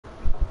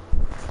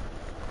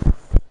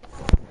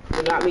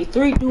got me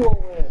 3 duo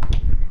wins.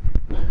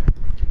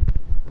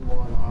 We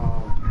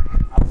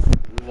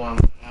want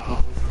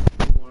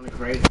to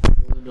create.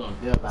 We're doing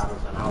build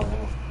battles and all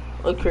that.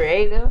 A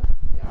creative?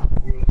 Yeah.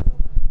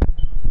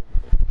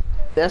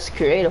 That's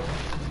creative.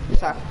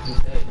 Sorry. He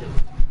said, I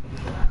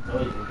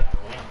told you we gotta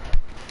win.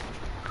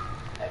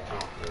 That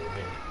counts for me.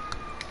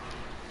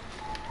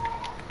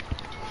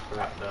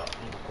 Wrapped up.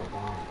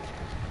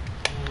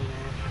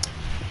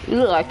 You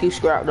look like you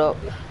scrapped up.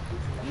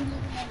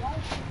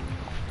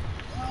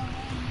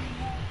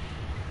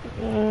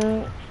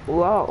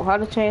 Wow, how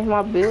to change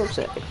my build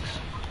settings?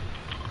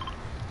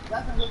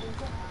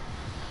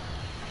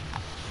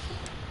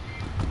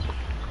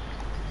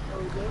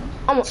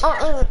 I'm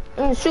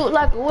shoot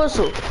like a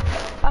whistle,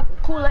 like a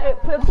Kool-Aid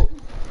pickle.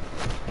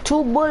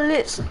 2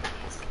 bullets.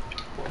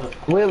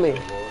 Willie,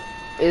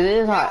 It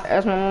is hot.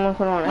 That's my mama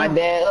put on. my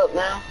dad up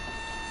now?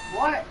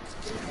 What?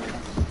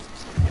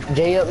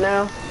 Jay up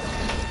now?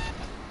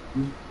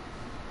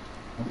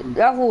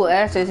 That fool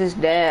asked us his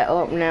dad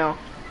up now.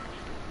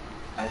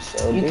 I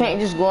sure You did. can't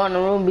just go in the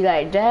room and be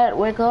like, Dad,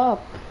 wake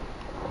up.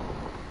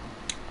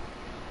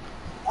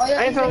 Oh, yeah,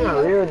 I ain't talking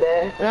about real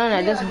dad. No,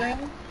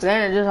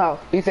 this house.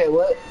 You said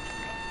what?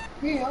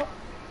 Yeah.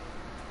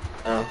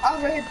 Oh. I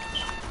was ready.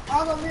 I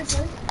was over here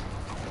first.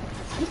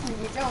 You can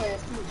get your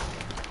ass too.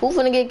 Who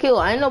finna get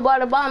killed? Ain't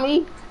nobody by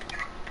me.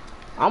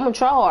 I'm gonna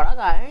try hard. I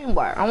got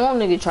aimbot. I want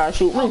nigga try to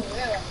shoot me.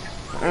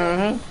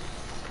 Yeah.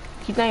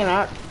 Keep thinking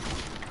that.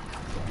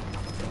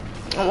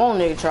 I want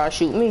nigga try to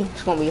shoot me.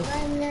 It's gonna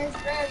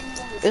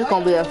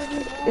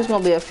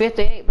be a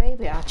 58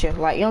 baby out here,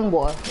 like young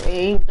boy. It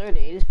ain't 30.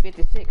 It's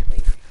 56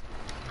 baby.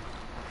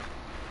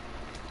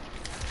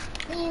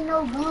 There ain't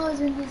no guns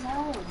in this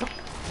house.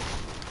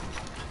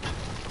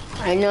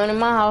 Ain't none in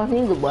my house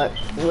neither, but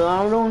you know what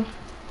I'm doing?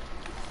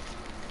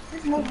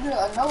 This must be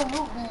a no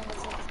loot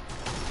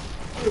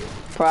game.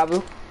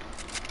 Probably.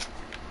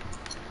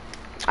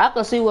 I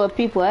can see where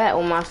people at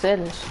with my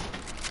settings.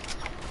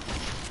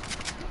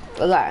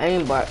 I got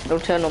aimbot.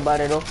 Don't tell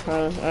nobody though.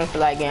 I don't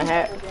feel like getting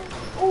hacked.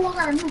 Oh, I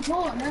got a new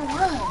toy. Now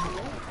run.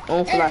 I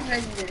don't feel like.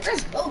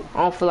 Let's go. I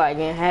don't feel like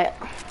getting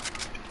hacked.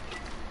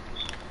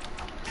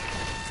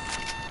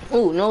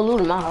 Ooh, no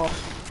loot in my house.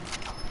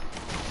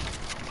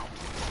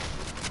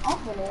 I'm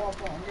gonna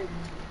walk on this.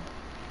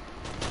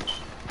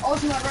 Oh,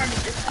 it's not running.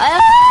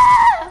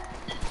 Ah!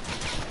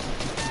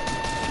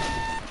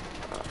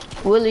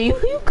 Willie,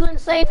 you couldn't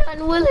say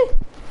nothing, Willie.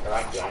 I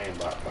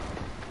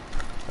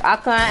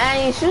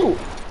ain't shoot.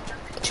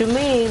 To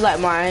me, like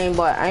my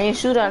aimbot. I ain't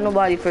shoot at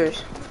nobody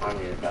first. I'm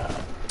your dad.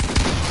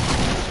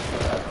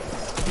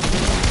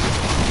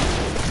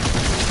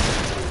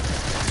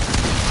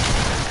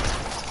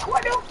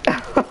 What the?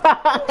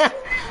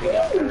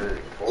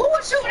 Who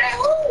was shooting at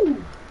who?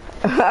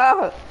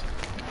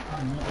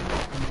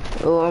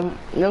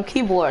 Them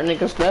keyboard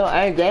niggas,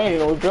 that ain't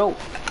no joke.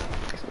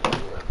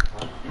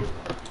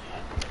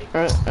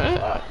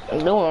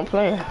 You know what I'm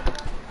playing.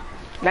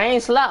 They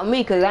ain't slapped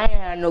me because I ain't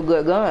had no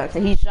good guns.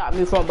 And he shot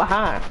me from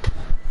behind.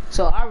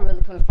 So I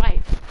really couldn't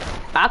fight.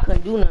 I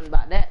couldn't do nothing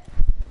about that.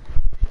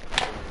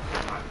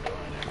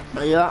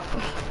 Yeah.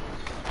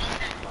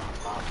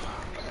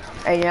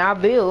 And then I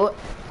built.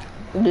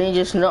 Then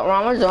just snuck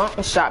around my jump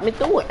and shot me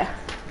through it.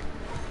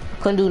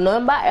 Couldn't do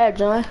nothing about that,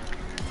 John.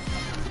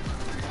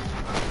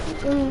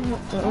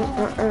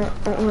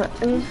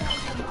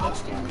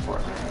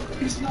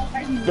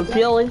 The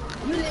Philly.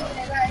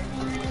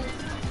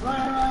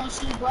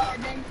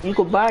 You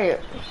could buy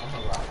it.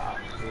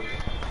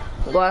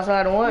 Go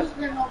outside and what?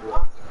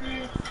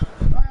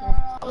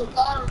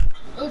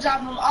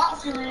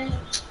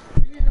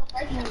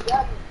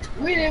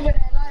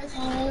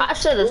 I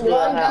should have still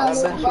had my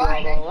best shoe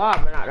on a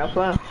lot, but not that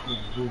fun.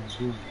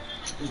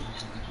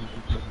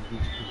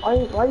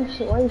 Why you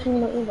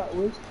shooting my invite,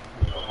 Wiz?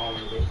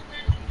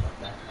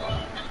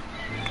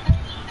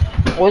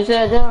 What's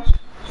that, John?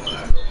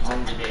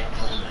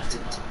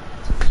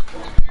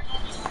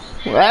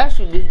 Well,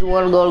 actually, did you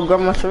want to go to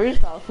Grandma Cherie's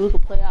house? We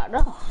could play out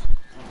there.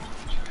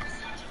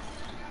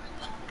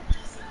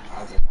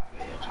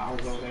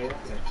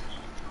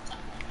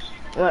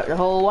 What, the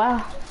whole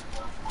while?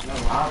 No, I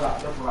was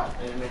out there for like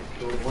 10 minutes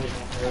to wait on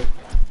her.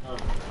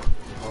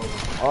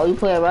 Oh, you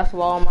play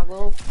basketball on my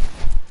globe?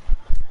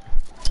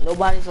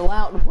 Nobody's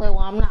allowed to play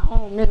while I'm not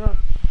home, nigga.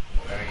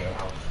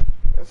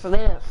 Yes, it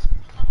is.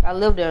 I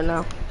live there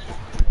now.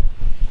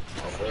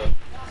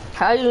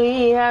 How you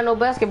ain't had no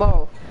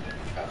basketball?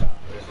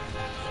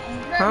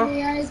 Huh?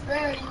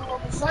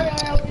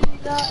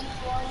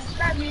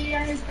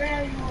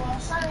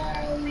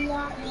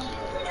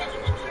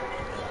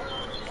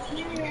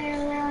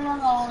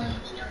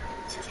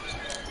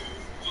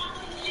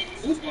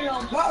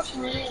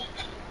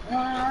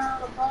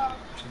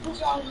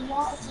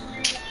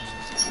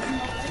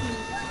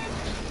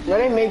 Yo,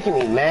 they making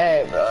me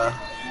mad, bro.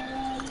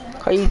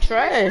 Cause you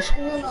trash.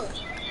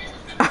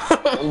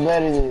 I'm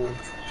better than you.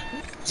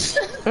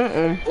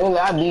 Well,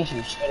 I beat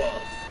you. Shut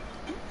up.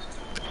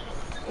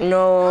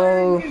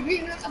 No.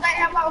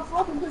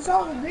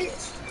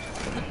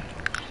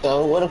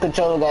 So what a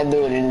controller got to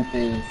do with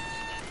anything?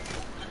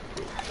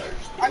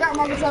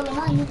 got my guitar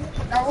tonight,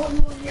 nigga. Now what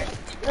you want me?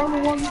 You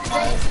only want me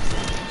today?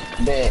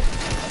 Bet.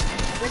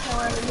 Bitch, I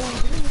already knew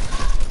you.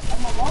 I'm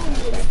my mama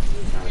with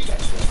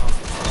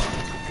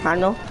it. I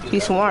know.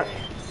 He's smart.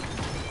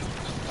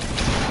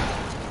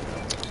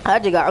 I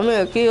just got me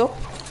a kill.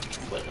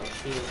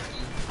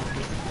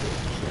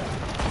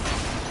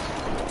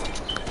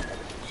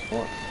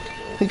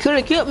 He could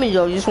have killed me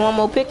though, just one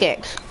more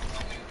pickaxe.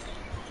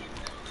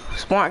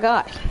 Smart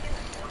guy.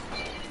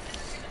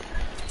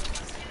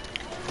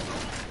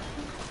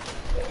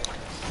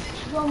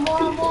 Go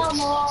more.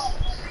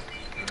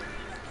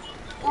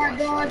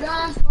 More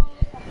dance.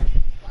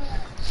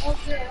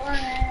 Okay,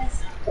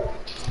 ass.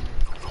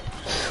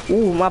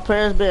 Ooh, my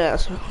parents'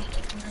 best.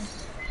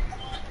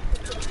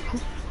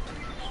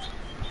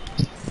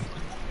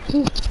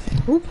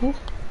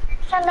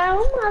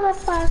 Hello,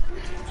 motherfucker.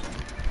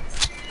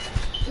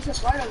 It's a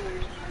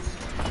Spider-Man.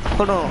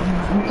 Hold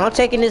on. I'm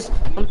taking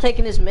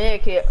this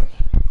med kit.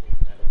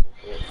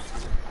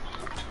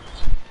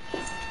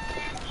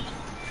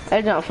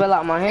 That jump fell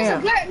out my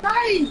hand. It's a Black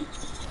Knight.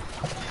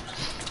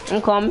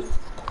 I'm coming.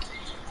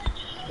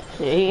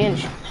 Yeah, he in.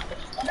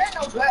 That's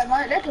no Black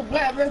Knight. That's a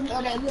black version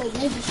of that little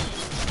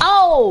nigga.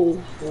 Oh!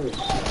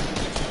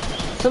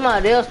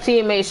 Somebody else's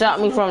teammate shot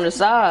me from the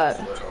side.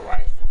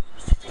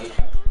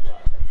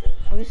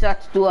 We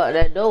shot through out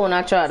that door when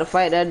I tried to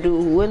fight that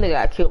dude who really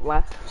got killed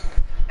by.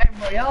 Hey,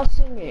 bro, y'all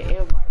sing it,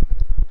 everybody.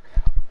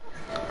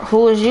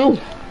 Who is you?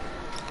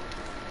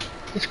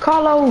 It's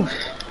Carlos.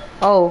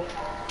 Oh,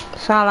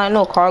 sound like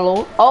no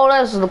Carlos. Oh,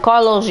 that's the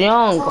Carlos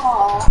Young.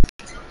 Aww.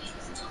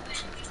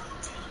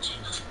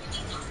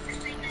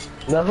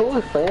 Now, who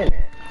was playing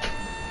that?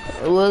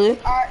 Really?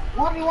 Alright,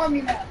 1v1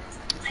 me now.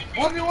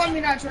 1v1 me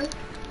now, Trey.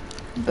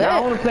 I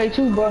want to play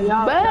too, bro.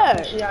 Y'all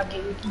Bad.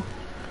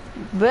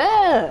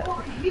 Bad.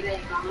 Get in,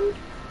 Carlos.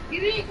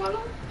 Get in,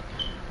 Carlos.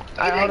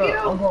 Alright, hold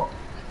up. I'm going.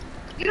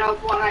 Get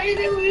up, boy. I hit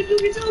it when you do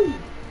me too.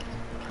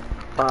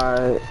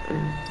 Alright.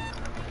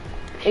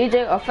 EJ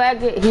a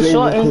faggot. He's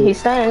short and he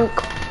stank.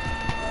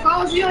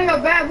 Carlos, you on your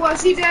bad boy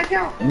CJ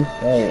account?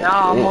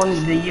 Nah, I'm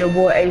on the Year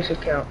Boy Ace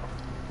account.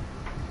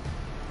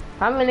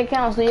 How many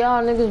accounts do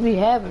y'all niggas be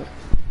having?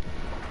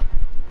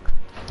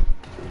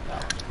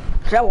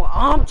 That's what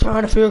I'm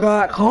trying to figure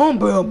out. Calm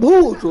down,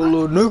 bullshit,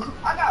 little nigga.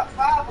 I got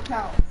 5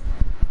 accounts.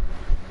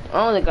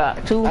 I only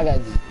got 2. I got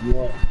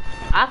one.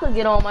 I could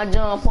get on my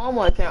John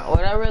Palmer account,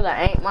 but that really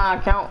ain't my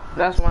account.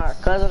 That's my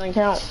cousin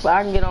account, but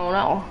I can get on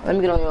that one. Let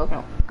me get on your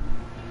account.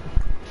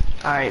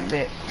 Alright,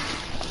 bet.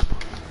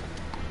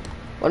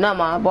 Well, not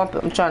mine. Bump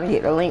it. I'm trying to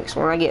get the links.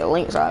 When I get the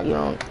links, I'll get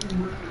on.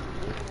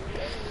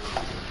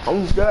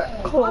 I'm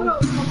that close.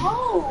 Come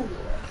on.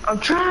 I'm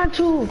trying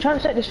to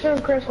set the stream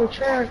request for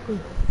trash.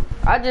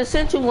 I just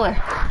sent you one.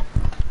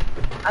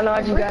 I know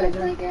I just got it.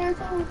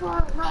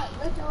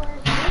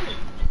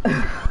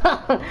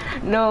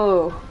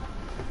 No.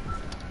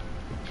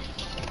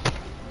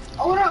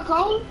 Oh, what up,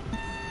 Cole?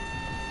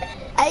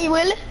 Hey,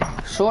 Willie.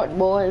 Short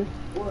boy.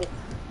 What?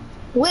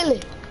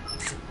 Willie.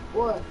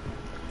 What?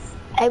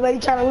 Everybody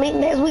trying to link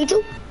next week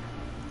too?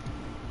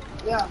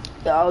 Yeah.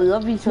 Y'all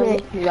love each other.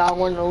 Y'all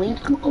want to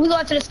link? We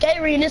going to the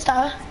skate ring this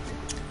time.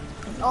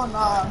 Oh, no.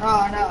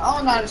 I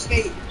don't know how to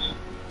skate.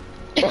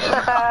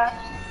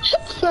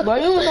 Bro,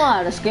 you know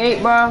how to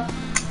skate, bro.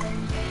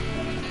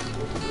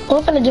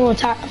 I'm finna do a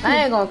top.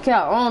 I ain't gonna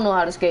count. I don't know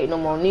how to skate no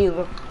more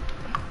neither.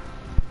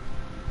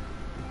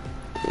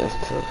 That's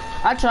tough.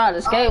 I tried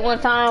to skate one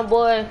time,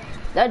 boy.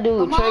 That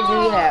dude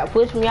Tre'von, he had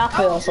pushed me. I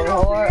fell so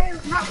hard.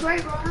 Not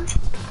creative, man.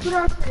 Put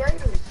on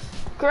creative.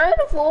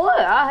 Creative for what?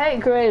 I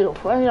hate creative.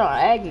 That's not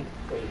acting.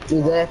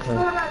 Exactly.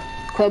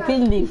 Cause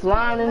people be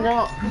flying and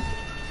jump.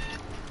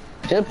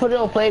 Just put it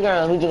on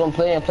playgrounds. We just gonna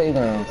play in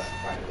playgrounds.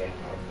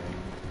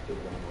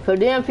 So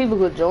then people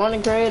could join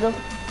the creative.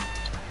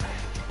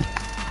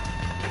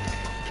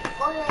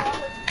 Oh, yeah.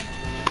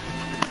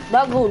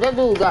 That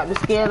dude got me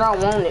scared. I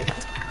want it.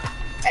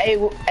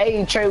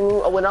 Hey, Trey,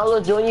 when I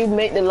was joining you,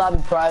 make the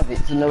lobby private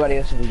so nobody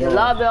else will The join.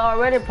 lobby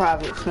already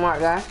private, smart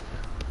guy.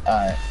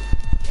 Alright.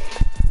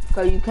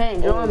 Cause you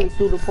can't join me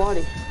through the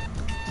party.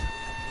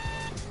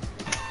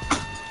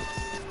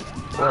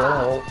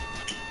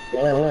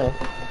 Yeah.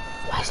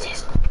 Watch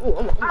this. Ooh,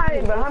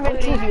 Alright, but how many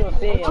teeth you gonna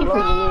say? I'm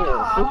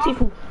I'm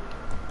Tifu.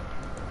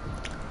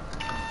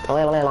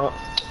 Ready up!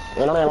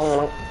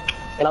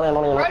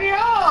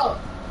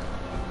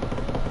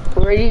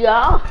 Ready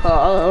up?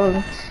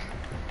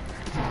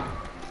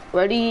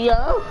 Ready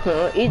up?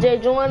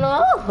 EJ join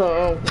up?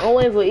 I'm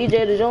waiting for EJ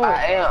to join. I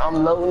am.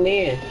 I'm loading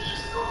in.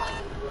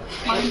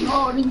 I'm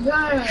going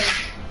down.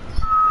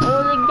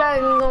 Only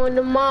gang going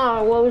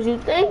tomorrow. What was you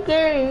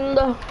thinking?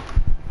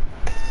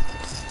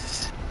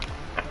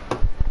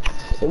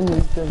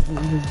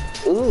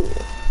 Ooh.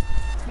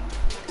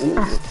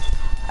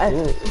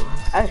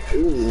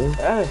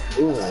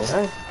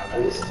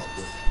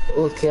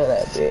 We'll kill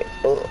that bitch.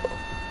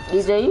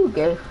 EJ, you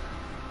gay.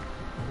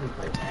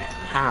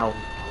 How?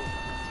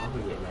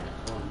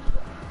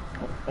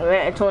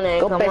 Rat 20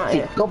 ain't Go come out bestie.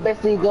 yet. Go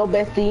bestie. Go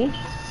bestie.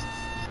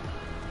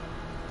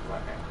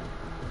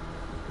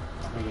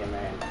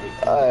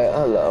 Alright,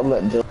 hold up. I'm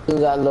at the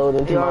got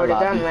loaded into You my already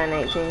got lobby. man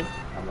 18. I'm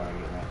gonna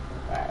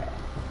get that.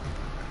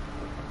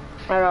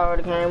 That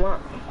already came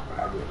up.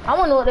 I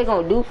wonder what they're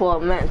gonna do for a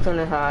Max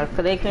 25,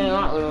 because they came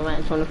out with a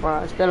Max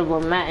 25 instead of a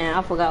Max, and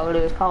I forgot what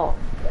it was called.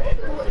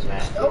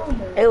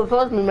 It was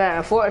supposed to be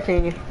Max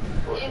 14.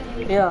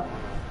 Yeah,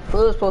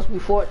 so it was supposed to be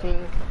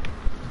 14.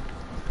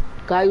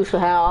 I used to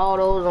have all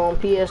those on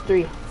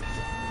PS3.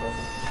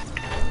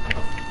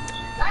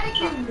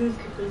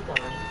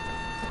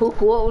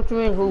 What you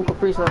mean, who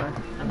Capri Sun?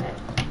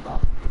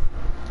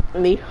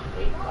 Me.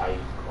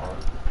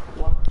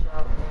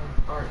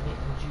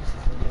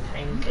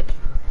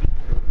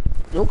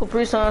 Them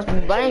Capri Suns be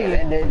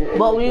banging,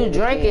 but when you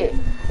drink it,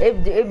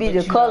 it be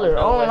the color.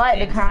 I don't like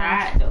the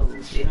kind.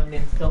 It done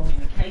been so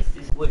many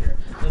cases where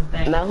them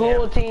things. Now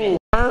who team?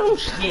 Yeah,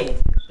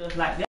 just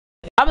like that.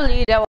 I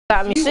believe that what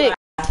got me sick.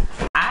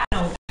 I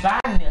don't buy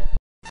nothing.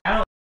 I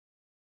don't.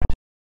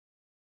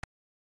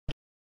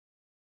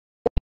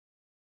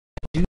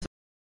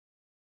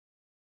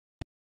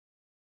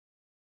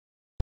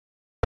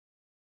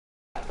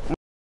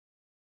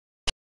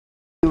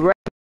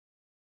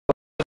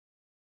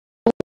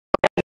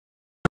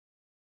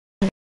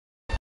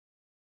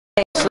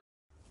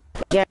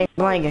 Gang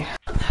blanging.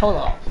 Hold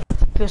up.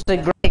 Pistol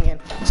granging.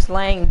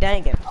 Slang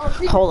danging.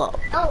 Hold up.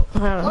 No,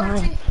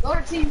 go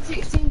to team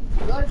 16.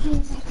 Go to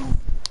team 16.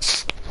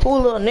 Who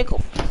little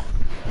nickel?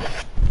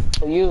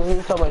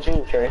 You talking about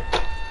you, Trey?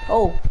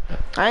 Oh,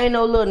 I ain't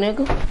no little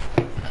nigga.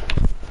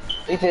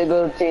 He said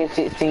go to team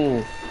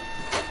 16.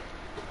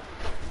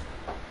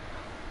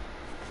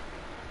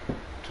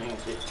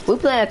 We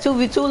playing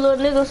 2v2 little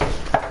niggas.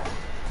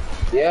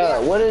 Yeah,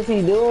 what is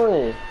he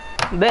doing?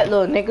 Bet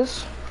little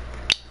niggas.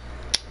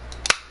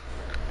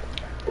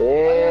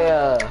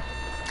 Yeah.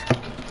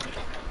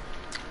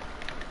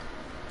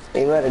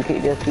 They better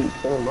keep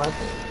killing my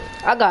thing.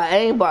 I got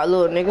aimbot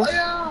little niggas.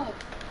 Oh,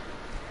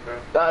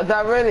 yeah.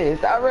 Stop running.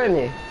 Stop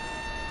running.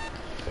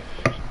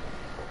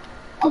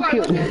 I'm gonna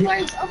go to a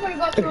place. I'm gonna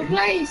go to a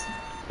place.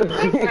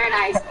 It's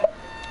paradise.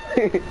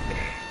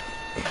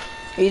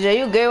 EJ,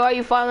 you gay? Why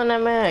you following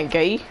that man?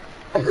 Gay?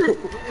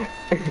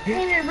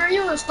 Hey, bro,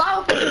 you a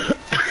stalker.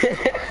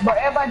 But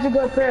everybody should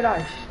go to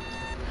paradise.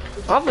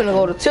 I'm finna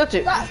go to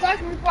Tilted. Stop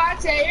stalking me before I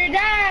tell your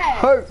dad.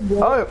 Hurt.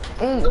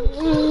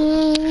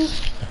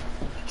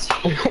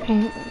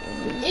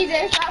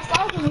 EJ, stop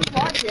stalking me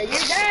before I tell your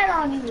dad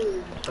on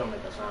you.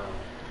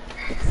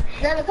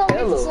 Daddy, come get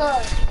your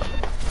son.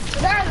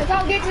 Daddy,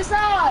 come get your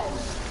son.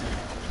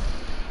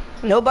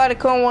 Nobody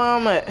come where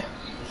I'm at.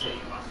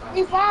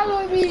 He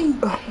following me.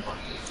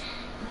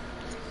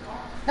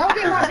 Don't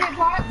get my big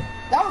pot.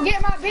 Don't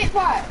get my big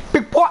pot.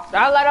 Big pot.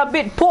 I like a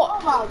big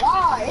pot. Oh my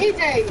God,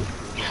 EJ.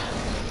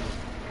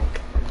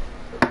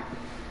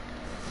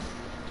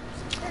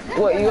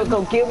 What, you gonna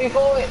come kill me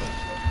for it?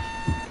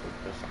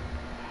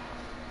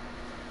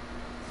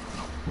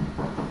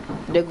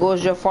 There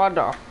goes your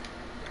father.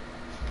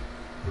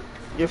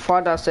 Your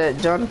father said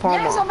John Yes,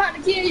 Palmer. I'm about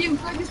to kill you.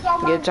 Cause you stole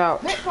my Get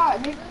out. big pot,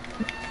 nigga.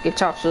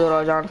 Get out,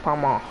 Sir John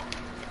Palmer.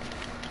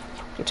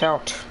 Get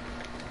out.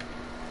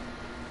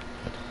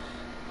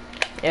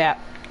 Yeah.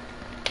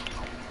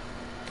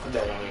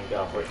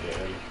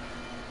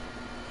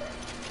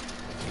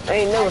 I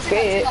ain't never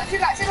scared.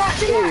 Chill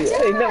out. I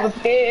ain't never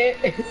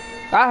scared.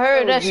 I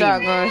heard that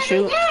shotgun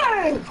shoot.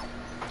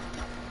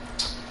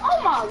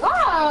 Oh my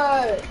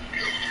God.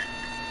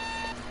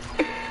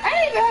 I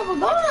didn't even have a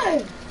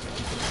gun.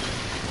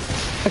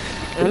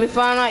 Let me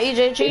find out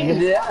EJ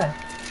cheating. Yeah.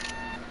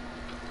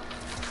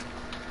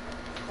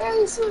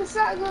 Hey, shoot a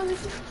shotgun.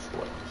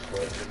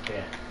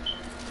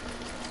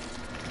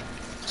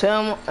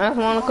 Tell him that's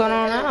wanna come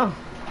on now.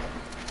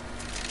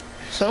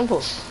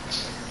 Simple.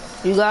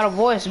 You got a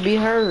voice, be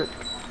heard.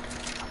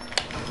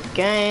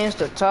 Games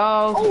to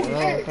talk. Oh,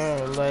 yes.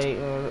 Like,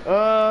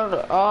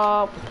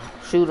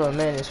 shoot him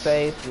in his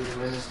face.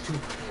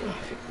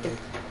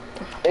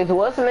 Is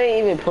what's the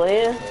name even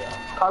playing?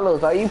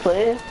 Carlos, are you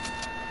playing?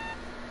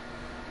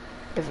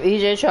 If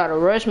EJ try to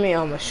rush me,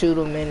 I'ma shoot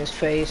him in his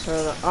face.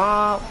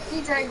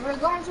 EJ, we're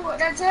going to what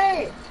that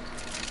said.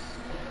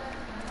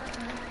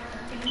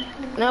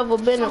 Never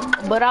been,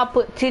 but I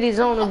put titties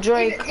on the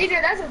Drake.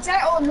 EJ, that's a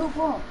tag or a new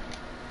pump.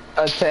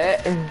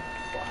 Attack.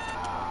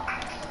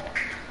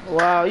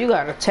 Wow, you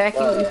got attack.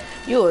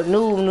 You a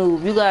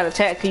noob. You got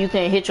attack 'cause you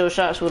can't hit your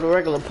shots with a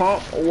regular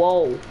pump.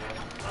 Whoa.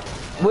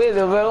 Wait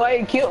a minute, why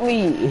you killed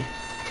me?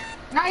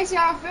 Now you see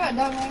how I feel,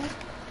 though, man.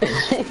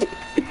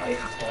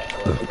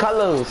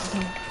 Carlos.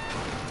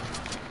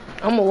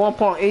 I'm a 1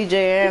 point EJ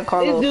and This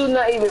Carlos. dude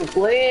not even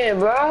playing,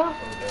 bro.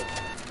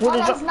 What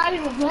did Carlos not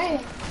even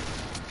playing.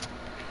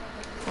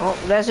 Oh,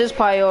 that's his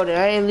priority.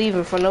 I ain't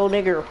leaving for no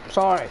nigga.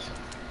 Sorry.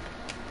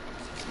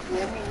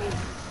 Yeah,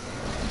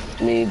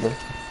 me Neither.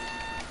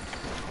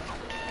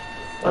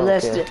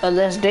 Unless Okay.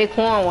 unless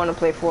Daquan wanna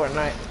play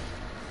Fortnite.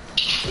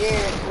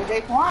 Yeah, but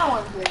they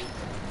want to play.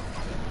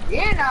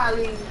 Yeah, not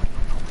leaving.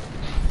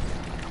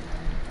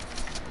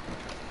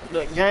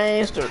 The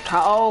gangster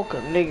talk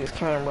and niggas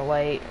can't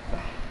relate.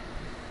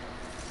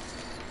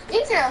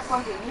 EJ a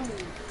fucking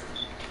noob.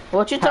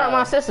 What you turn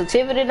my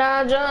sensitivity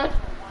down, John?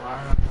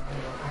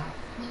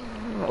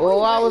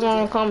 Well, I was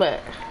on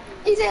comeback.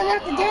 EJ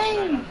left the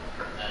game.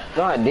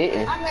 No, I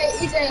didn't. I made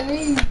EJ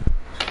leave.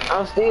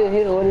 I'm still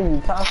here. What are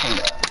you talking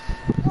about?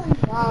 Oh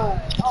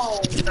God. Oh.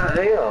 What the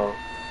hell?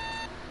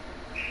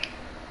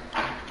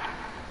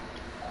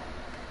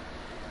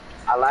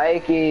 I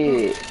like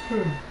it.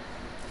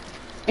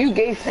 You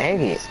gay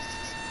faggot.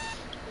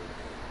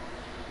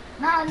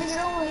 Nah, nigga,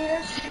 don't want to hear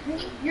that shit,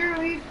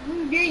 nigga.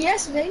 You did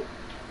yesterday.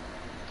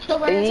 So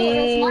by that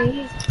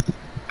time,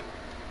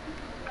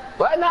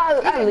 But nah,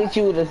 I licked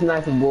you with a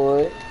sniper,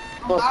 boy.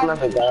 I'm a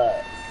sniper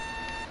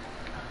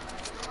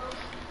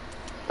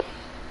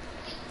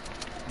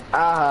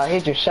god.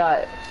 Hit your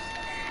shot.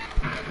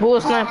 Who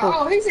was sniper?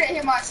 Oh, he said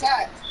hit my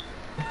shot.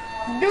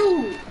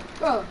 Dude,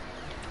 bro.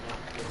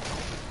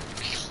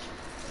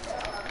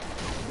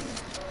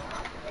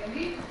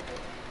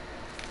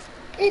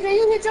 EJ,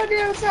 you hit your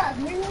damn shot,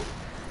 nigga.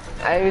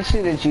 I ain't even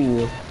shoot at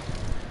you.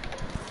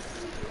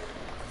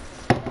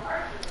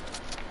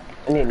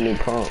 I need a new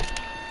pump.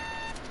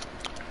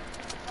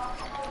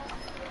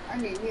 I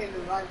need me a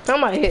new life.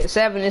 Somebody hit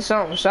 70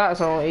 something shots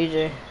on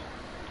EJ.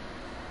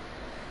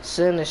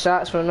 70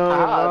 shots for no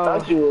I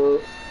thought you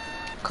was.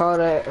 Call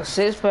that a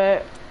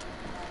 6-pack.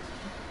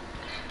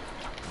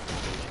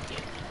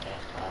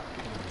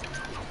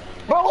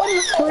 Bro, what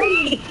is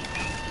free?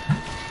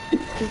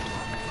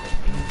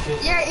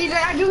 Yeah, EJ,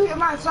 I do hit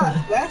my shot,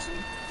 bastard.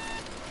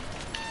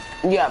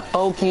 You got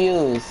 4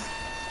 kills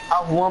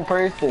off one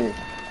person.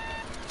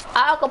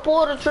 I could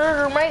pull the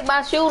trigger, make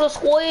my shooter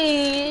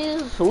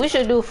squeeze. We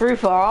should do free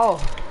for all.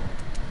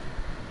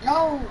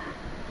 No.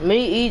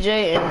 Me,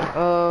 EJ,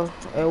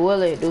 and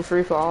Willie do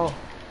free for all.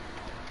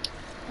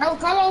 No,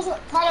 Carlos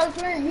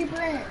playing, he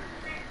playing.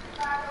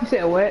 You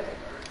said what?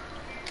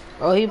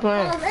 Oh, he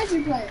playing. Carlos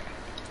actually playing.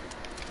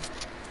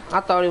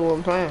 I thought he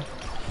wasn't playing.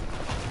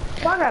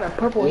 I got a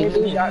purple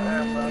heavy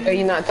shotgun, bro. Hey,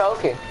 you not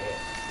talking?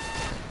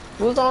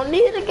 We're gonna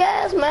need a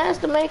gas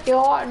mask to make it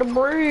hard to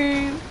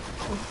breathe.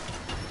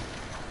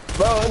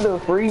 Bro, it's a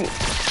free.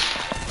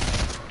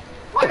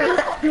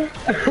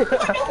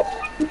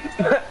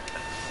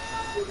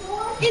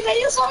 EJ,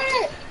 you saw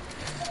that?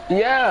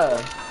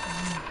 Yeah.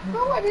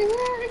 Bro, what the hell?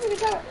 This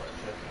nigga got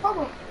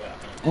Papa.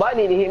 But I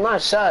need to hit my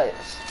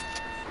shots.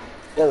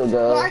 There we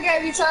Bro, go. I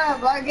gave you time,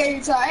 bro. I gave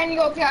you time. I ain't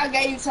gonna care. I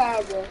gave you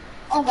time, bro.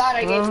 Oh God,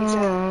 I gave you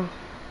time.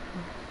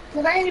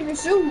 Cause I ain't even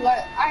shoot.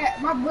 Like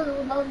my brother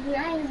was over there.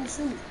 I ain't even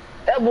shoot.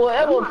 That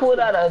boy pulled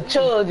out a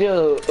chug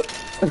jug.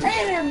 I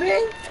ain't even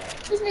big.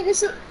 This nigga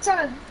shoot,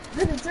 trying to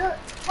do the jump.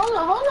 Hold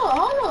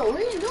on.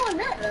 We ain't doing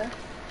that, man.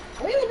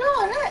 We ain't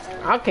doing that.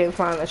 I can't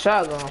find a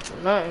shotgun for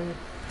nothing.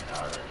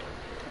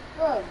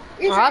 Bro,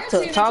 I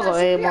took toggle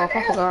aim off.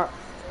 I forgot.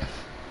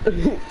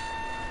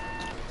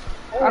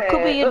 I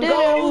could be your dude.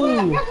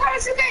 Your car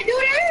you can't do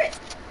that.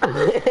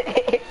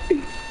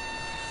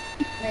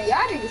 Man,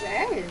 y'all niggas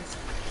ass.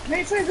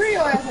 Man, Trey, bring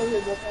your ass over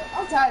here, bro.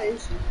 I'm tired of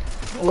this shit.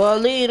 Well,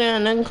 leave there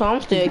and then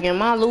come still get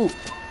my loot.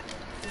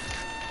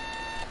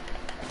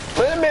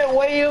 Wait a minute,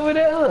 way over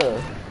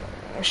there.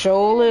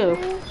 Sure live.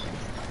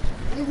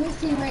 This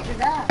teammate to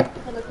die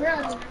for the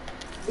crowd.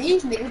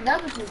 These niggas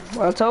double team.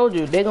 I told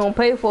you, they gonna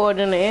pay for it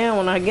in the end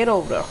when I get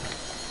over there.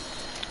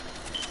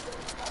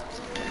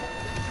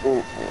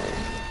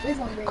 This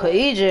one big. Cause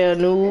EJ a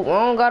noob,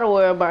 I don't gotta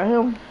worry about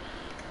him.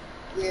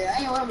 Yeah,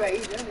 I ain't worried about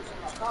either. I'm just talking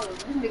about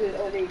college. These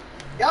niggas, they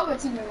double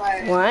teaming my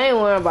ass. Well, I ain't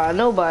worrying about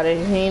nobody.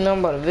 He ain't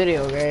nothing but a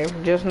video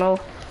game. Just know,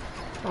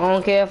 I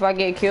don't care if I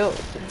get killed.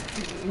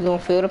 You gonna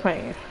feel the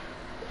pain.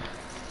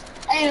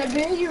 Ain't a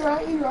bitch, you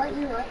right.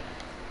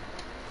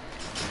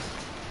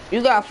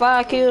 You got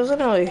 5 kills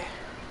anyway.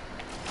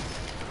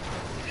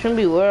 Shouldn't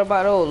be worried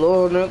about those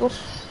little niggas.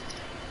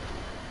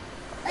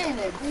 Ain't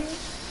a bitch.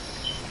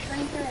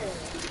 Ain't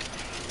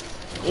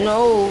that.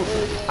 No,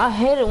 I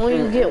hate it when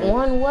you get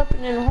one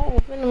weapon in the whole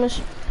vending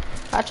machine.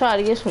 I try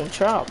to get some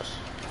chops.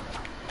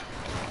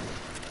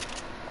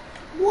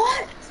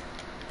 What?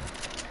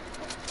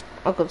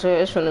 I could tell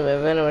it's finna be a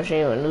vending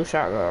machine with a new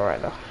shotgun right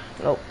now.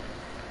 Nope.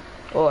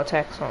 Or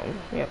attack something.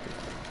 Yep.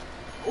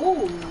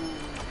 Ooh.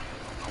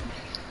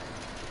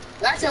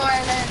 That's your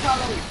ass,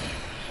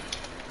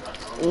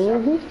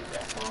 Mm-hmm.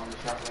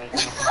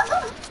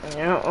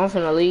 Yeah, I'm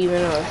finna leave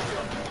anyway.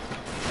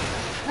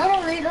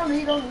 Don't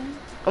leave.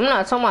 I'm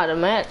not talking about the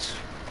match.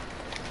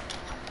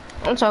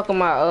 I'm talking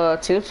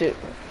about tilted.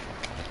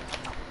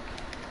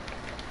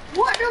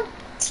 What the?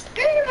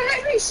 They didn't even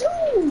let me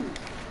shoot.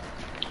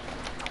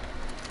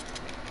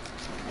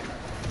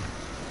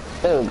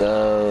 There we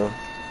go.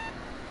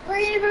 They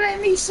didn't even let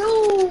me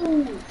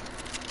shoot.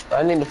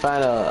 I need to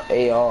find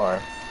a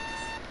AR.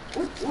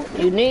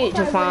 You need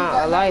to find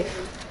a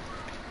life.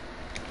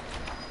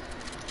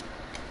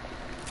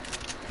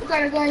 What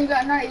kind of gun you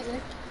got now, EJ?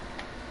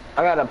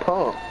 I got a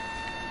pump.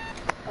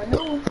 A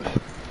new one.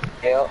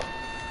 Yep.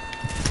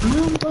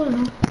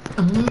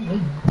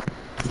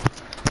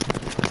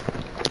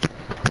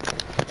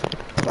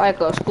 Like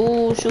a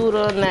school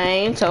shooter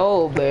named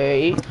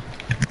Toby.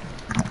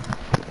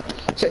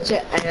 Shut your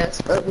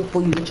ass up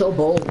before you get your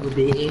bowl,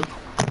 bitch.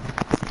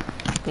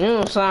 You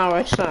don't sound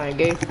right, son.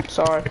 Gay.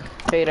 Sorry.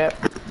 Say that.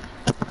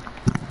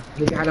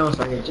 Nigga, I don't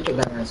sound good. Get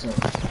your dumb ass up.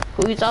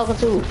 Who you talking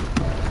to?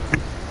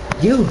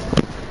 You.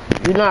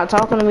 You not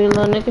talking to me,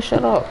 little nigga.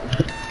 Shut up.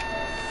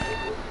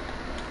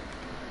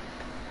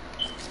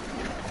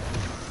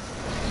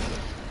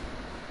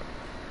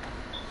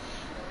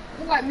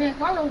 Look like me and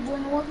Carlos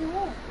doing the work we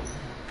want.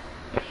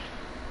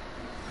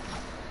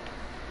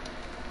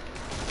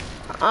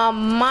 I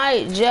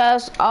might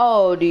just.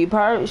 Oh, the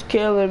perks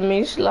killing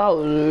me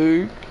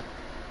slowly.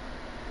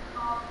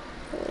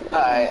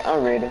 Alright,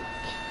 I'm ready.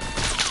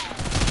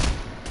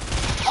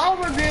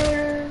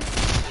 Overbuilder.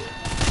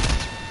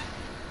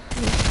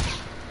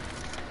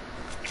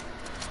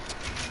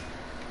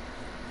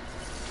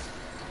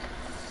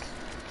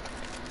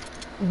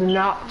 Do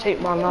not take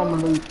my number,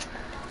 Luke.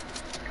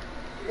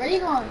 Where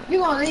you going? You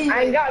gonna leave?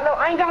 I ain't got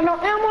no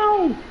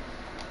ammo.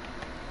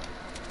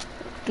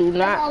 Do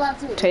That's all I not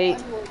took. take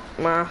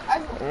my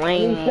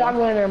lame.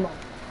 Shotgun ammo.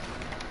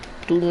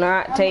 Do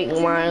not take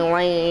my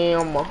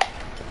lamb.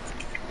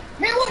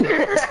 Man, what? That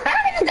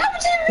nigga double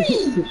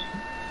team me.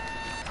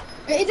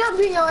 Hey, he just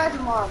beat your ass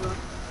tomorrow, bro.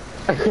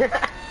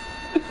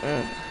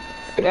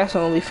 That's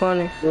gonna be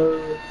funny. I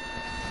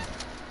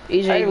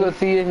ain't EJ, gonna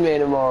see this man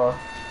tomorrow.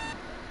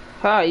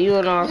 how you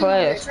in our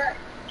class?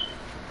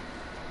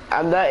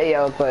 I'm not in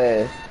your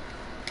class.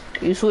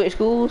 You switch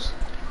schools?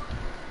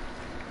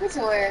 Put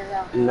your ass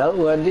out.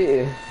 No, I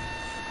didn't.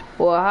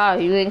 Well, how?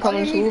 You ain't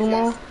coming to school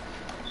tomorrow?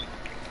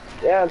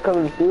 Yeah, I'm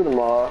coming to school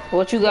tomorrow.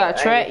 What you got?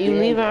 Track? You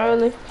leaving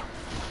early?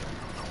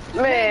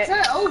 Man, Man,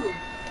 try over.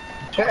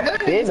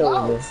 track been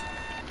over. Them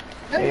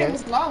Yeah.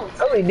 niggas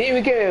lost. I mean, didn't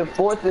we came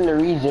fourth in the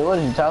region. What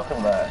are you talking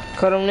about?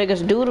 Cause them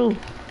niggas doodoo.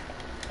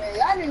 Man,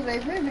 y'all niggas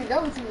ain't finna be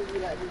double team me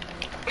like this.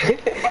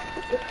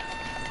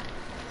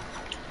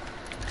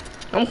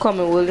 I'm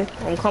coming, Willie.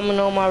 I'm coming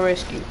on my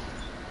rescue.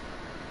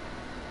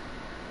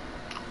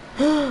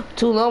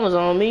 2 numbers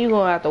on me. You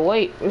gonna have to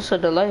wait. It's a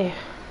delay.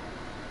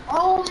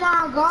 Oh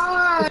my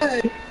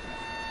god.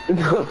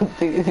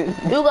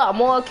 You got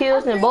more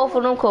kills than both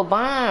of them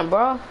combined,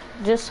 bro.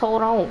 Just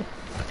hold on.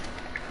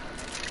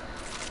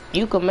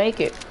 You can make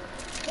it.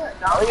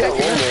 Oh, yeah,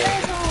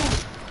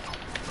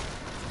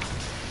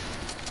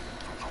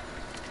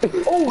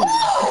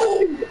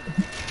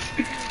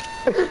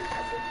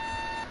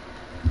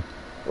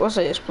 What's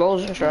an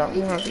explosion trap?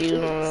 You have to use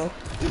one of them.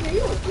 Yeah,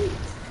 you a bitch.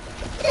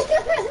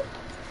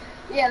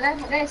 Yeah, that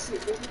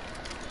shit, bitch.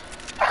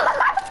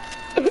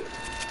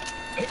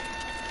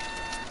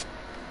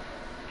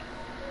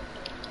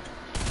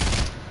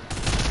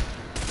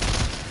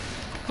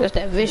 That's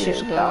that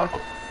vicious gun.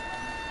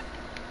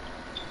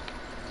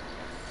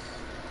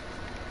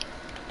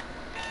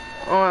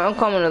 Alright, I'm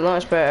coming to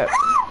lunch pad.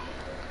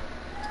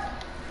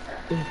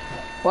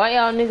 Why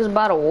y'all niggas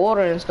buy the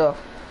water and stuff?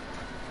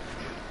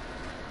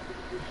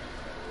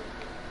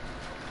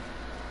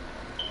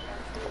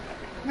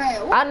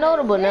 Man, I know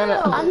the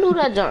banana. I knew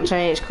that junk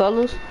changed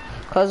colors.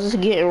 Cause it's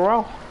getting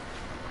raw.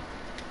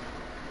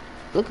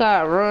 Look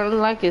how it run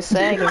like it's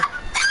sagging.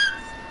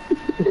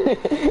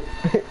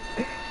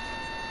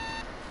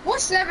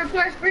 What's 7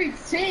 plus 3?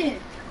 10.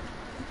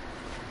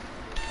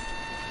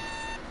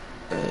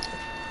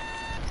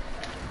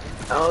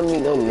 I don't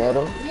need no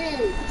metal.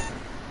 Yes.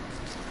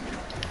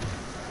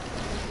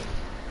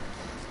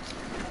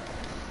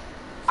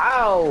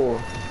 Ow!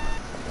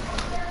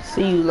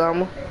 See you,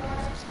 llama.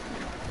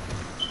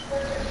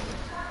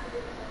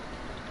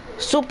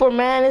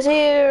 Superman is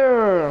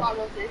here.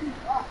 Follow this.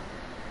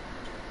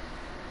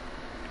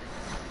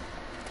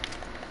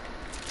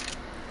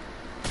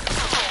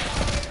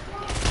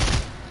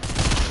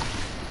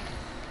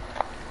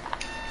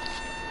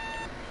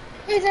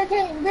 EJ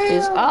can't build.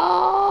 It's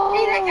all.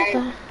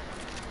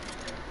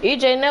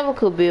 EJ never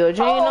could build.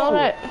 You ain't know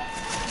that.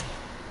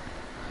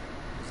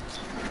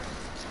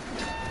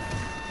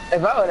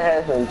 If I would've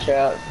had some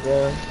traps,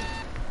 yeah.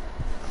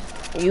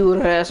 You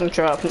would've had some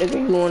traps, nigga.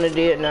 You wouldn't have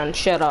did nothing.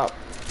 Shut up.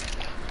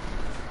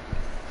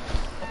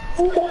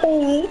 We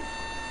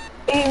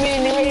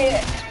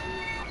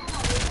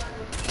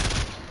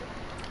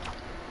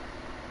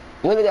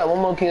only got 1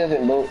 more kills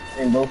in both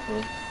of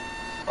them.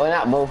 Oh,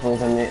 not both of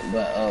them, I meant,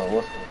 but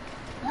what's it?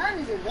 I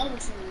need to double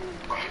team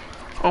you.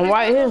 I'm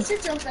right here.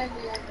 Sit your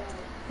safety like that.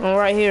 I'm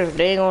right here.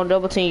 They ain't gonna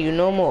double team you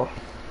no more.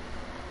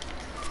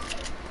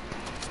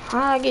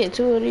 How I get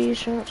 2 of these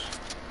shots?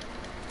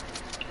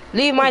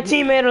 Leave my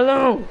teammate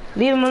alone.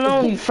 Leave him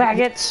alone, you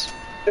faggots.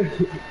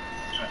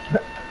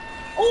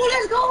 Oh,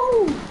 let's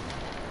go!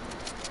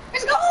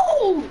 Let's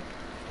go!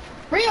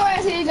 Bring your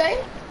ass here,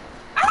 EJ.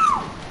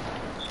 Ow!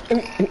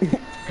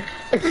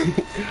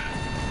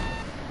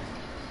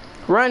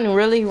 Run,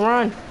 really,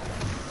 run.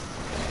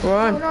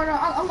 Run. No,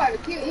 I'm about to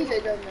kill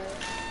EJ though, man.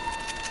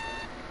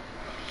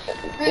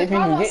 If you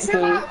can get to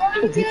I'm it. about to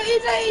kill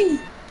EJ.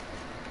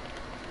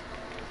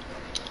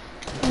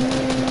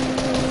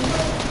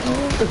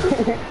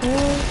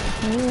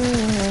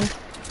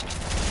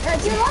 Hey,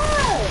 chill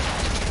out.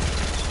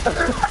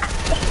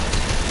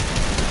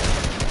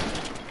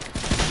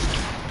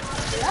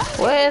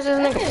 Where is this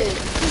nigga?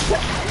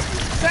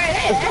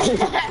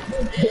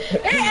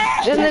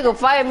 This nigga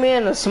fight me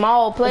in the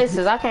small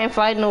places. I can't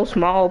fight no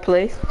small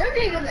place. Them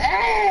niggas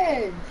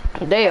ass.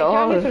 They Can I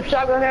are. get some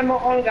shotgun ammo?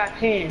 I only got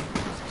 10.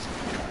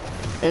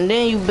 And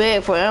then you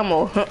beg for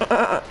ammo.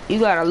 You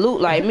gotta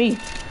loot like me.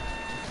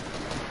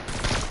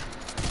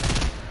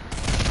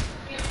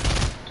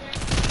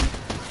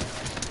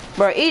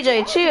 Bro,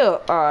 EJ,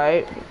 chill.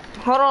 Alright.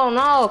 Hold on,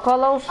 no,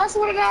 Carlos. I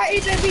swear to God,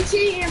 EJ be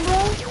cheating,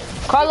 bro.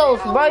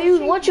 Carlos,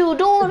 bro, what you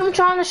doing? I'm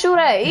trying to shoot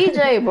at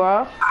EJ,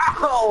 bro.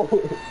 Ow!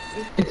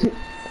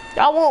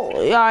 I won't.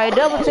 Alright,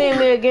 double team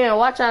me again.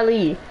 Watch I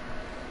leave.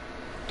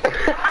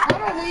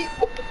 Hold on, Lee.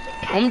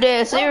 I'm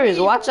dead serious.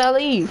 Watch I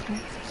leave.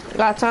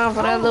 Got time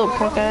for that little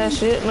punk ass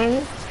shit,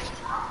 man.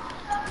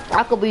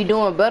 I could be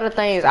doing better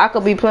things. I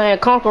could be playing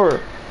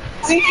Conqueror.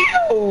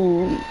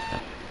 Ew.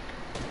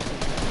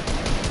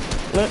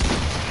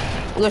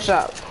 Good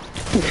shot.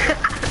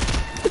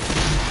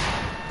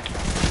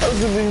 I was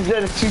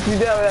gonna shoot you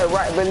down with that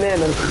right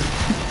banana.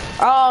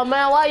 Oh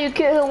man, why you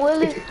kill him,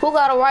 Willie? Who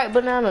got a right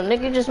banana?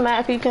 Nigga just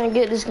mad if he can't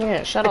get this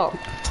game. Shut up.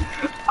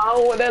 I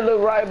don't want that little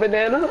right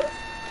banana.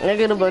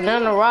 Nigga, the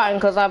banana rotten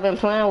because I've been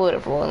playing with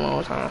it for a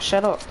long time.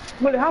 Shut up.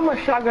 But how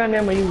much shotgun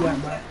ammo you got,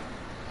 bro?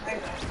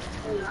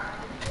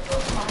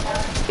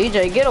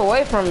 EJ, get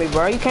away from me,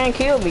 bro. You can't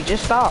kill me.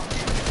 Just stop.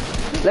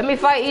 Let me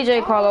fight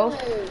EJ, Carlos.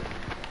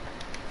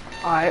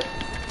 Alright.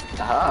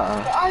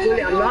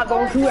 Willie, I'm not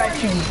gonna shoot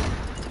at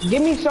you.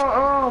 Give me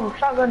some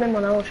shotgun ammo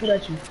and I won't shoot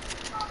at you.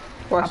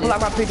 I pull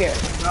out my pickaxe.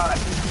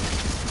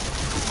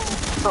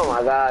 Oh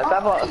my god,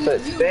 stop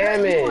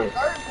spamming.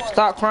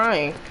 Stop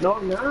crying. No,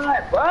 I'm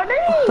not, buddy.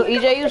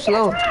 EJ, you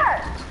slow.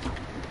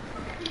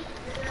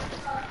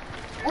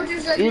 What you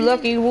say? You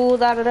lucky you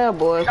moved out of there,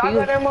 boy.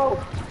 Shotgun ammo.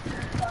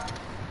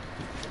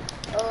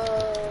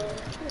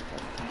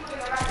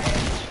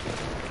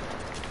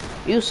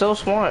 You so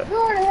smart. You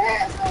already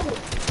had some.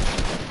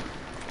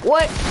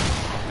 What?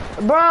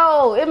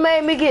 Bro, it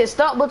made me get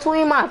stuck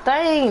between my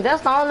things.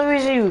 That's the only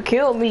reason you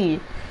killed me.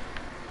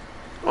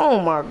 Oh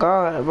my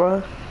god,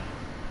 bro.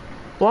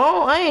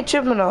 Well, I ain't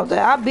tripping off that.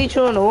 I beat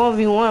you in the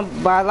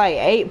 1v1 by like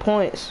 8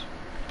 points.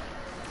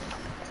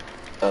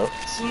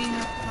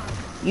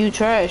 You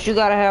trash. You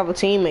gotta have a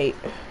teammate.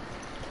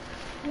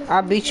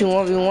 I beat you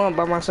 1v1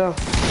 by myself.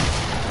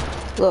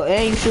 Look,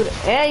 and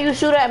you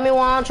shoot at me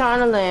while I'm trying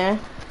to land.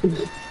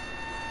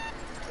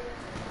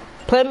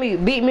 Beat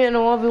me in the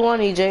 1v1,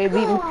 EJ.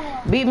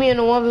 Beat me in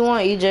the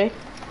 1v1, EJ.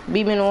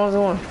 Beat me in the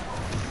 1v1.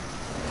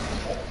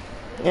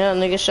 Yeah,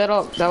 nigga, shut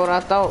up. That's what I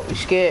thought. You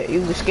scared.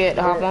 You was scared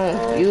to hop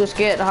on. You was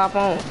scared to hop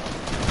on.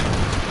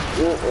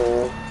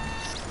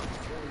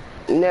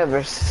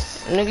 Never.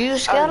 Nigga, you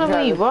scared of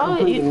me, bro.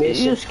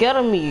 You scared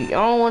of me. I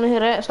don't want to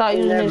hear that. Stop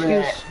using the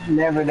excuse.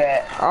 Never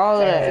that.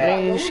 All of that,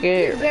 nigga, you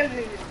scared. Better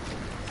than you.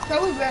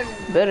 So we better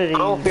than you. Better than you. I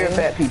don't fear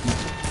fat people.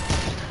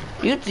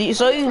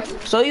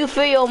 So you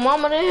feel your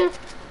mama then?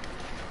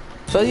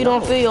 So you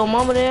don't feel your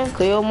mama then?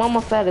 Cause your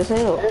mama fat as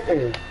hell.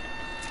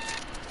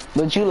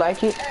 But you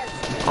like it?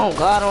 Oh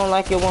God, I don't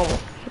like your mama.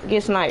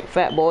 Get sniped,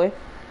 fat boy.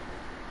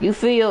 You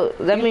feel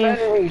that You means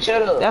better than me.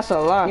 Shut up. that's a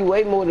lie. You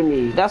weigh more than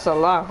me. That's a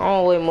lie. I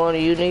don't weigh more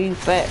than you, nigga. You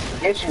fat.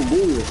 Yes, you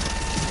do.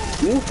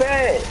 You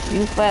fat.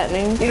 You fat,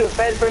 nigga. You the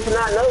fattest person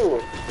I know.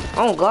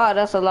 Oh God,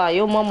 that's a lie.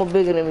 Your mama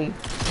bigger than me,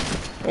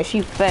 and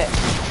she fat.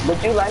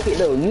 But you like it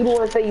though. You the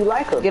one say you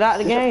like her. Get out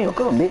the game.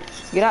 Come on,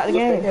 bitch. Get out the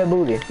Look at game. that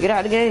booty. Get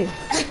out the game.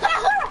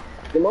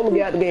 Your mama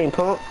get out the game,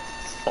 punk.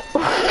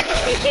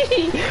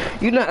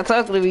 You not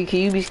talking to me cause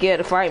you be scared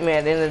to fight me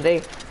at the end of the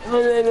day.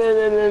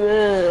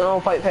 I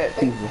don't fight fat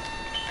people.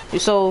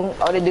 So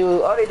All they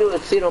do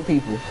is sit on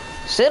people.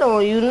 sit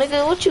on you,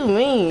 nigga. What you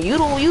mean? You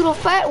the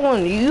fat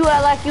one. You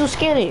act like you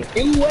skinny.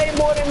 You weigh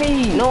more than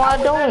me. No, I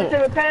don't.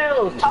 97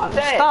 pounds. Top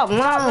that. Stop Top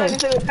lying.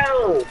 97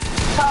 pounds.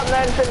 Top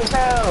 97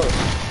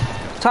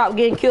 pounds. Top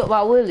getting killed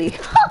by Willie.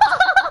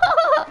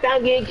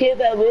 Stop getting killed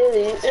by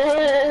Willie.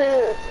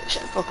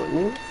 Shut the fuck up,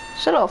 nigga.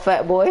 Shut up,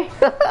 fat boy.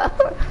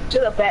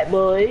 Shut up, fat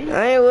boy.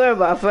 I ain't worried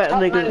about fat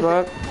niggas,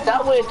 bro.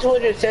 Stop weighing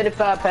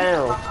 275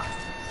 pounds.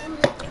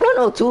 I don't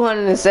know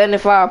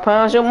 275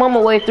 pounds. Your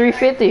mama weigh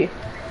 350.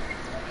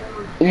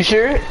 You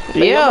sure?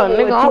 Yeah, Your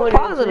nigga, mama I'm weigh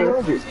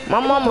positive. 300. My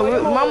mama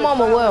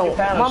well, my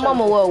Shut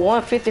mama up. well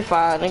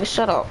 155. Nigga,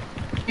 shut up.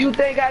 You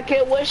think I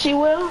care what she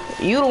will?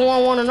 You the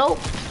one wanna know?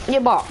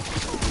 Get bought.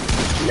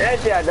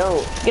 Actually, I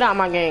don't. Get out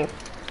my game.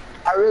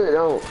 I really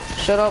don't.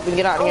 Shut up and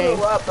get out the I don't know game.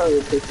 why I play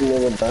with this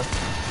nigga, bro.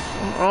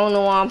 I don't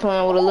know why I'm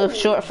playing with a little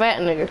short fat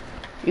nigga.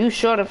 You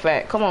short and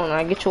fat. Come on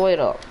now, get your weight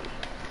up.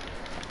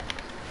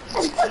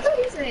 He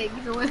said,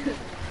 get away.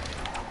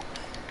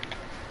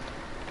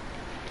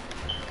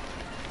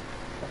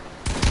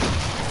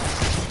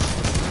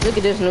 Look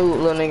at this new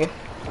little nigga.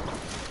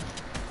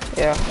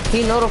 Yeah,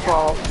 he know the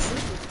fall.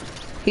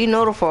 He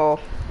know the fall.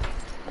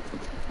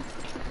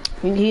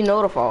 He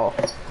know the fall.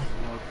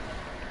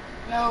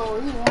 No,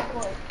 he won't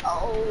play.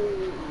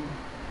 Oh.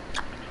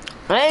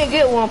 I ain't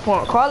get 1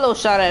 point. Carlos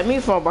shot at me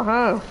from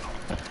behind.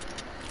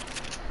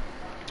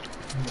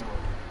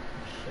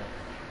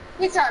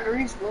 He tried to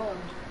respawn.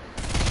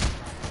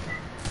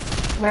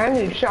 Man, I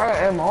need shot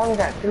ammo. I only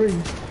got 3.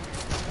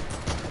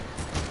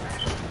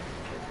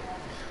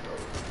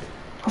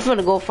 I'm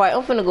finna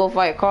go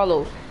fight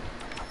Carlos.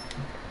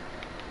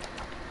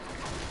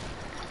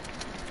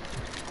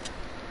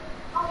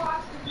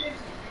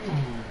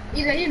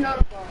 Either you know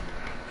the phone.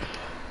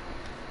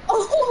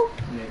 Oh!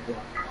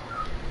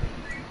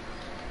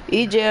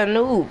 EJ a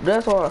noob,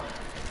 that's why.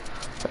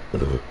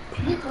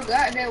 You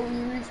forgot that when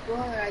you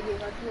respawn, I get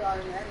my 2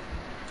 automatic.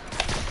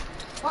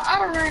 Well, I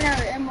don't run out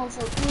of ammo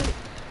so quick.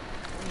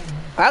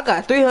 I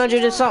got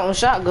 300 and something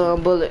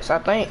shotgun bullets, I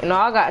think. No,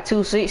 I got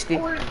 260.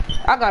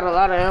 I got a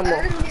lot of ammo.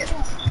 Let me get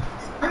some.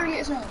 Let me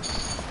get some.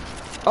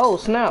 Oh,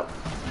 snap.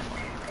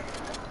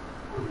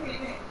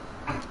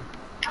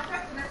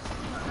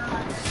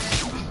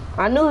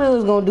 I knew he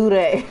was gonna do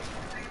that.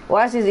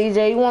 Watch this,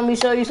 EJ. You want me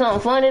to show you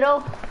something funny,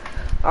 though?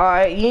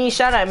 Alright, you ain't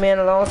shot at me in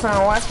a long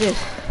time. Watch this.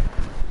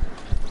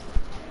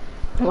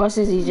 Watch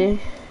this, EJ.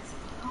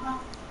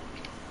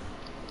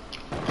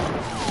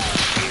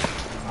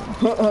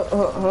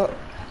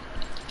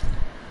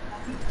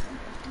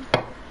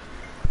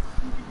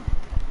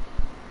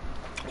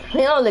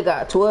 He only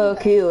got 12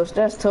 kills.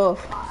 That's tough.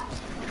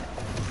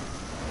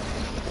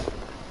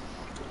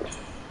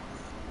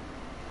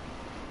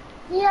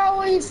 He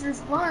always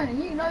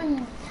responding. You know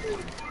you.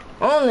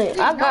 Only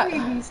I got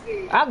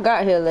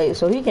here late,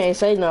 so he can't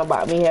say nothing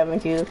about me having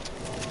kills.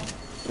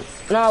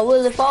 Nah,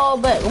 will it fall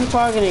back? I'm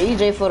targeting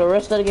EJ for the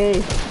rest of the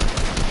game.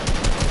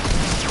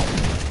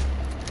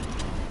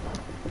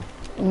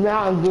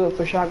 Now I'm good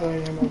for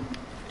shotgun ammo.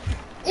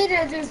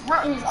 It just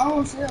hurt his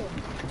own self.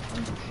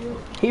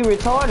 He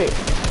retarded.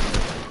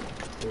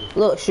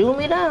 Look, shoot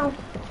me down.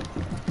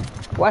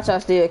 Watch I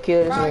still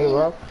kill this nigga,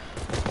 bro.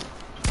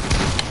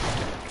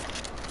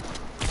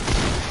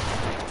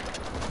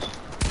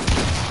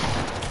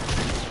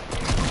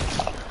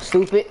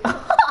 Stupid.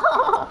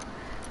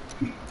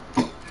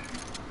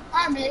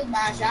 I missed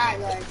my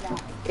shotgun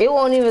shot. It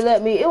won't even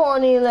let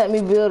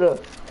me build a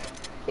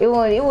it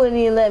wouldn't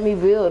even let me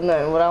build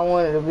nothing what I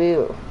wanted to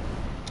build.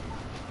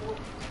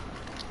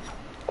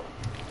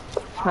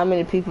 How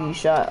many people you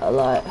shot? A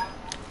lot.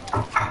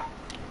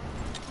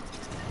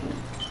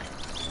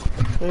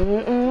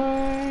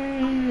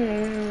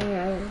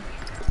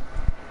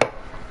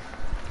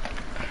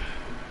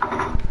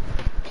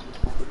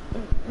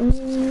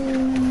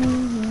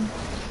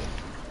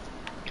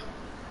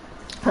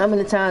 How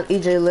many times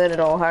EJ let it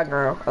on high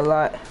ground? A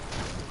lot.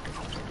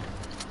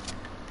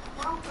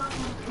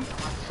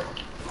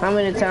 How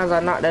many times I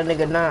knocked that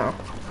nigga down?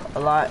 A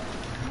lot.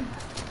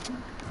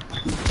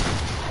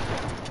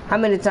 How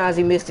many times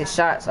he missed his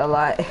shots? A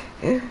lot.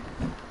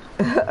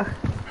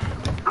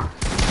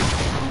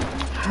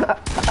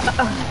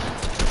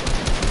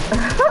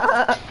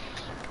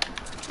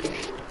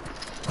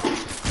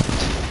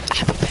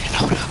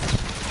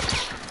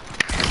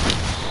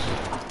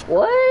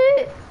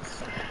 What?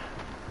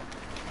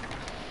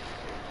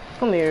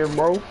 Come here,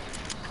 bro.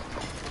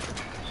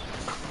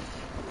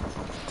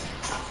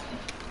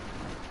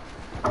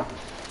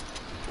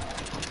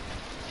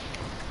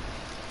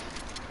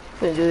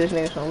 Finna do this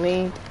nigga so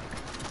mean.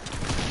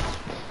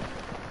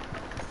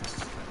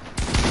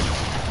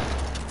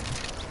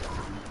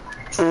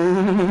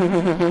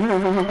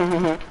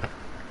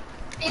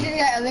 He just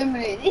got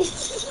eliminated.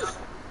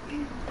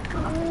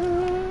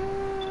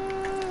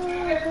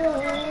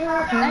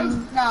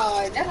 No,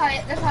 that's how I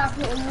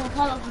put a little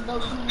color from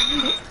those two.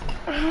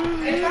 You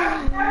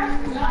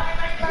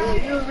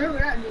remember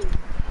that dude?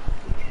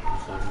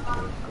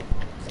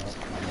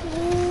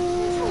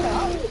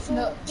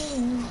 No.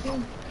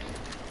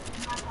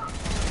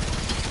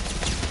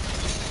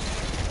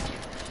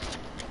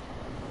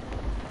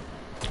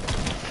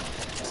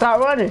 Stop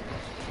running.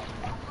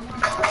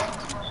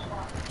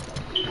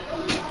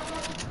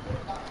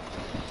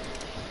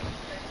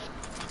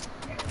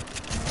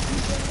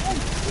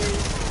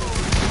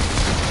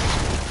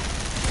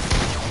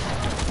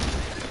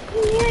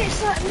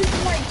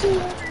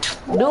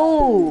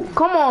 Dude,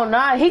 come on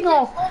now. He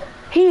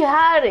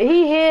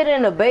hid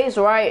in the base,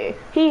 right?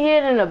 He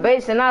hid in the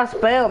base and I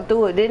spammed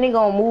through it. Then he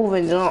gonna move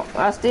and jump.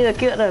 I still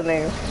killed that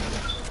nigga.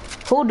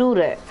 Who do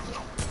that?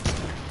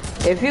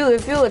 If you a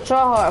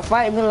tryhard,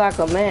 fight me like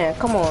a man.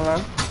 Come on now.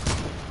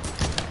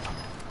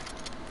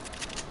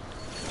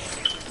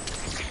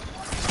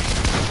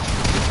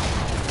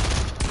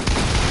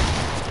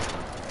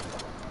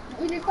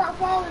 We just stop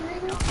falling,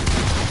 nigga.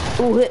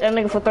 Who hit that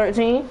nigga for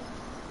 13?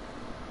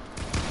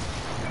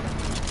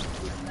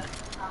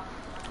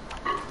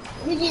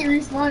 He get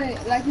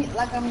respawned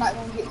like I'm not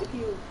gonna get the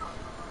kill.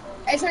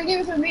 Hey, so give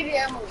me some medium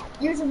ammo.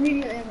 Give me some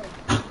medium ammo.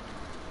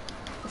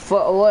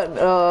 For what?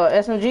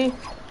 SMG?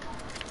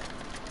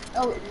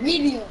 Oh,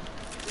 medium.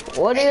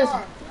 What is?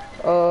 Yeah.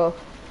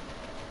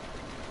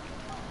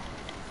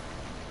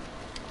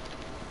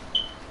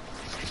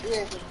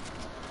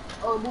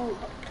 Oh, dude.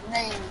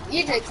 Name.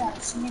 EJ kind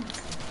of sneaky.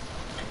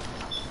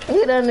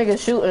 Look at that nigga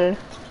shooting.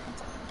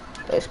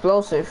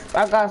 Explosive.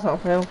 I got something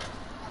for him.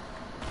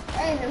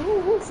 Hey,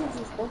 who shoots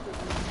explosive?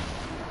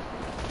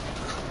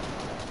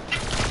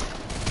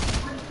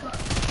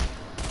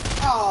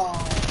 Oh,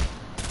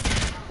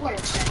 What a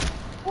thing.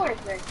 What a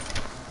thing.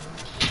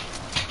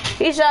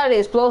 He shot the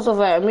explosive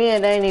at me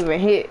and they ain't even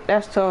hit.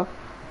 That's tough.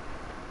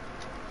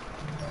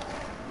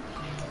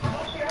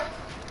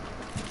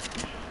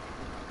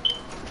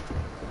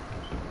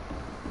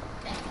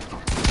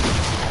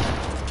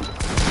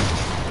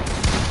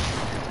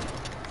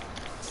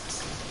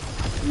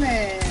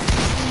 Man.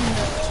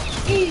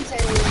 Easy.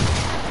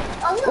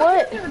 Oh,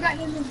 What? Never got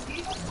them.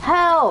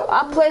 How?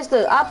 I placed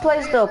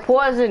the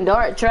poison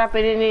dart trap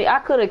in it. I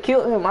could have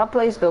killed him. I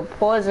placed the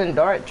poison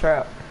dart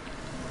trap.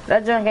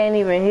 That junk ain't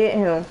even hit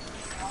him.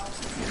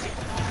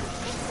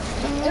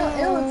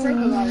 It would take a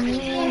lot of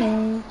it.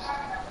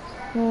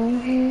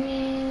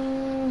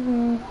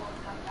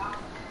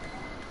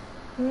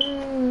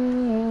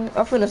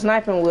 I'm finna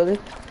snipe him, Willie.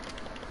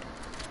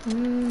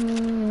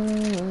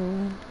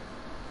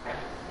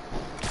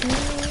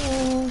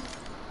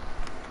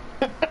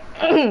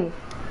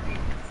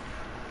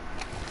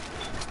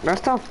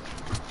 That's tough.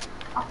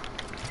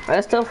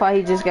 That's tough how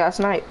he just got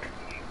sniped.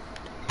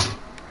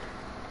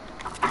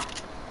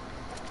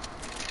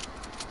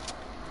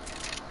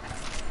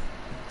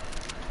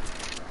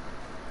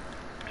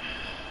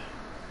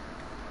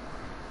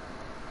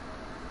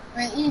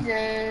 Man,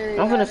 EJ.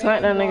 I'm finna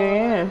snipe that nigga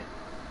again.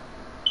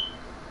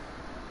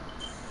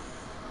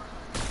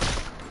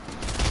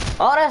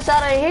 Oh, that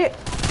shot ain't hit.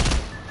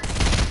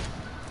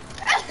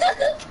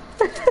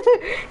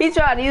 He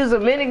tried to use a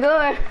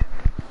minigun.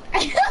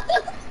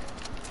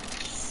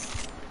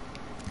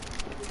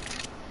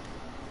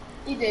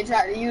 EJ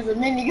tried to use a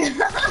minigun.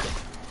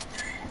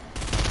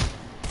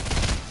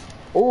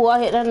 Ooh, I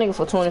hit that nigga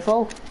for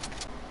 24.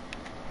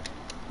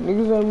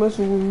 Niggas ain't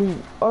messing with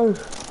me. Oh.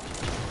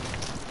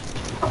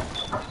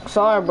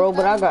 Sorry, bro,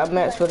 but I got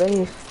max for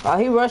days. Oh,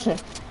 he rushing.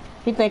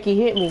 He think he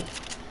hit me.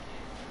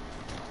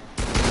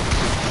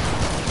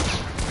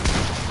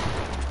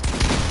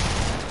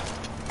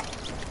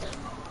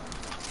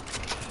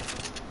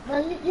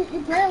 Man,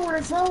 you playing with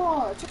it so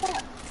hard. Check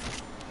out.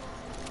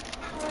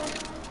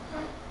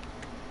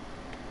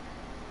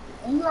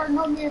 And you already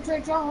know me and Trey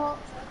hard.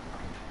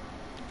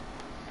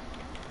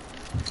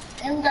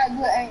 And we got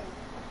good aim.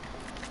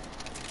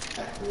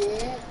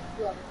 Yeah.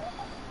 Good.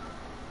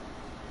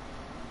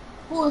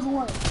 Who is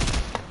one?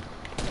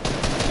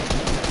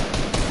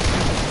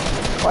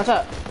 Watch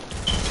out.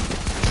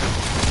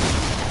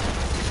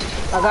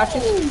 I got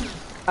you.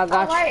 I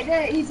got you. I like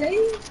that, EJ.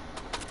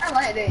 I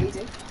like that,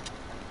 EJ.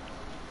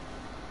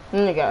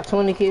 Nigga got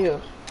 20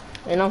 kills.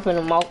 And I'm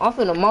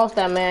finna mouse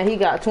that man. He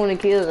got 20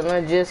 kills and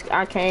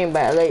I came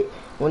back late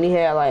when he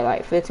had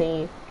like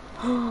 15.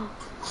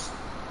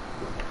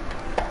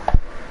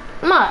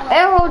 My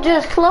arrow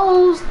just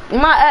closed.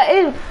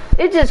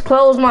 It just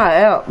closed my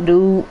app,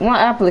 dude. My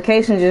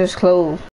application just closed.